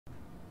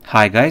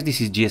Hi guys, this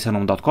is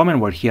gsnhome.com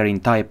and we're here in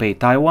Taipei,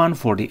 Taiwan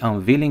for the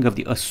unveiling of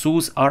the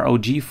ASUS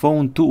ROG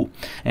Phone 2,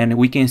 and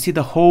we can see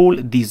the whole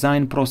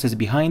design process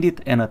behind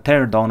it and a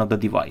teardown of the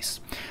device.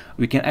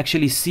 We can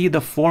actually see the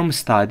form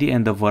study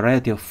and the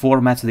variety of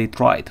formats they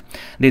tried.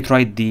 They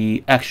tried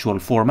the actual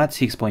format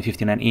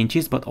 6.59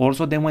 inches, but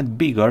also they went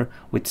bigger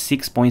with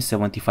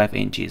 6.75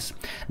 inches.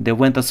 They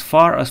went as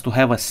far as to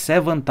have a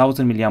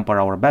 7000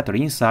 mAh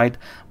battery inside,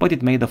 but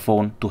it made the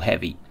phone too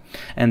heavy.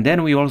 And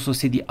then we also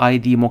see the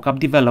ID mockup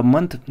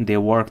development. They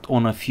worked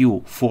on a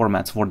few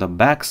formats for the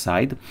back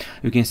side.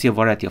 You can see a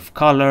variety of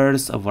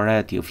colors, a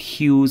variety of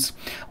hues,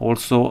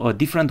 also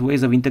different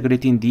ways of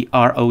integrating the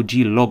ROG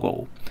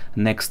logo.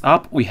 Next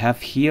up, we have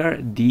here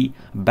the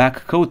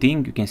back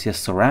coating. You can see a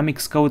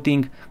ceramics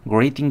coating,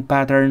 grating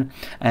pattern,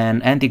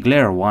 and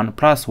anti-glare one,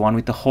 plus one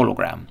with a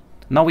hologram.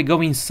 Now we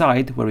go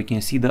inside where we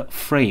can see the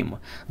frame.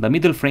 The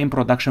middle frame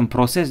production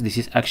process, this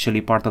is actually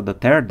part of the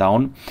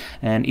teardown,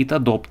 and it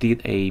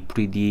adopted a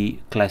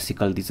pretty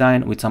classical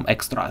design with some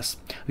extras.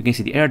 You can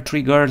see the air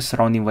trigger,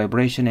 surrounding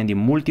vibration, and the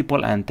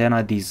multiple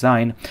antenna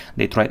design.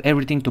 They tried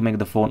everything to make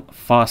the phone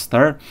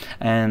faster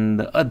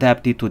and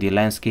adapt it to the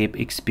landscape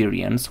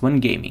experience when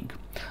gaming.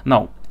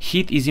 Now,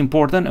 heat is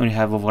important, and we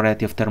have a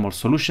variety of thermal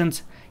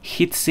solutions: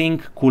 heat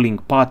sink, cooling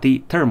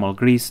putty, thermal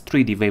grease,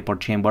 3D vapor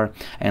chamber,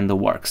 and the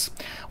works.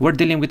 We're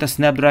dealing with a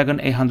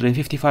Snapdragon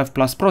 855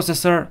 Plus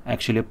processor,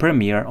 actually a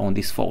premiere on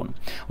this phone.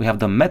 We have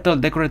the metal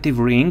decorative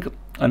ring.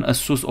 An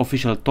ASUS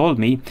official told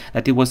me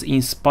that it was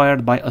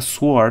inspired by a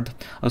sword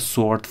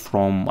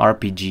from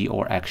RPG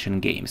or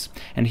action games.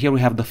 And here we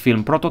have the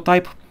film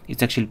prototype.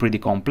 It's actually pretty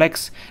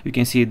complex. You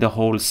can see the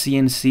whole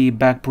CNC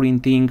back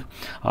printing,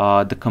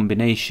 the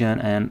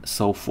combination, and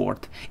so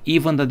forth.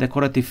 Even the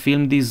decorative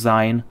film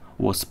design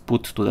was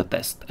put to the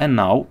test. And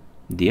now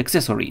the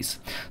accessories.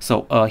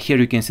 So here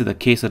you can see the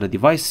case of the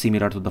device,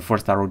 similar to the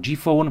first ROG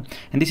phone,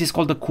 and this is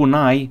called the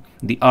kunai,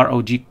 the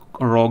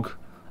ROG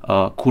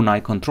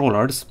kunai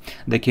controllers.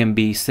 They can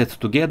be set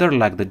together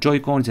like the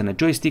Joy-Cons and a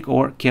joystick,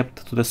 or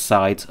kept to the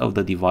sides of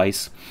the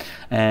device.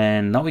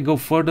 And now we go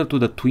further to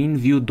the twin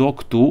view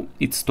dock 2.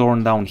 It's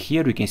torn down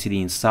here. You can see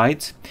the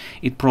insides.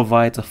 It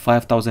provides a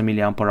 5000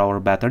 mAh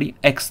battery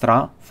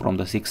extra from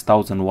the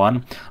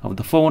 6001 of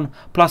the phone,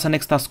 plus an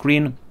extra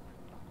screen.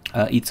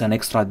 It's an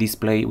extra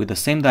display with the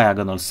same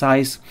diagonal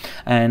size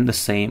and the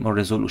same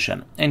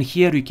resolution. And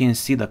here you can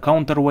see the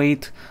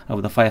counterweight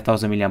of the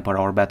 5000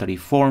 mAh battery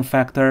form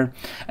factor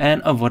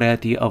and a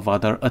variety of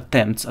other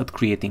attempts at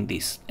creating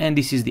this. And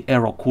this is the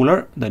Aero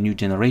Cooler, the new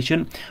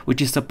generation,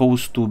 which is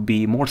supposed to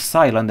be more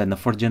silent than the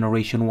first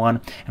generation one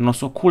and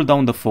also cool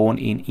down the phone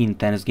in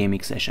intense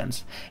gaming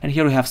sessions. And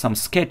here we have some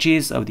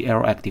sketches of the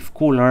Aero Active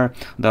Cooler,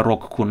 the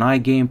ROG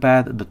Kunai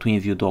gamepad, the twin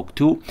view dock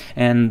 2,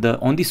 and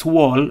on this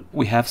wall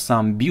we have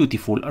some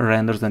beautiful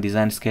renders and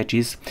design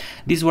sketches.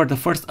 These were the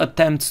first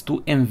attempts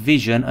to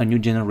envision a new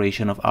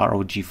generation of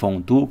ROG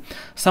Phone 2.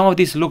 Some of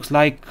this looks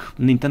like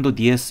Nintendo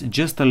DS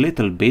just a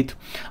little bit,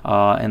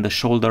 and the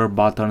shoulder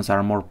buttons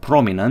are more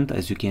prominent,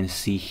 as you can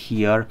see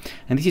here.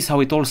 And this is how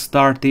it all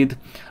started.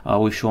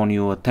 We've shown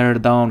you a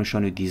teardown, we've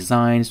shown you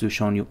designs, we've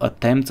shown you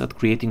attempts at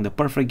creating the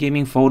perfect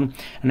gaming phone,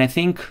 and I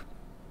think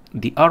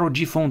the ROG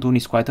Phone 2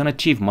 is quite an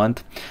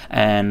achievement,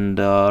 and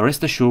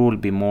rest assured will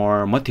be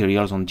more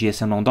materials on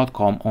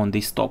gsnhome.com on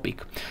this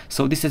topic.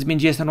 So this has been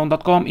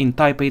gsnhome.com in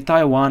Taipei,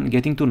 Taiwan,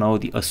 getting to know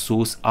the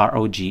ASUS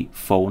ROG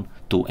Phone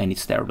 2 and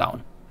its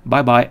teardown.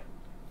 Bye bye.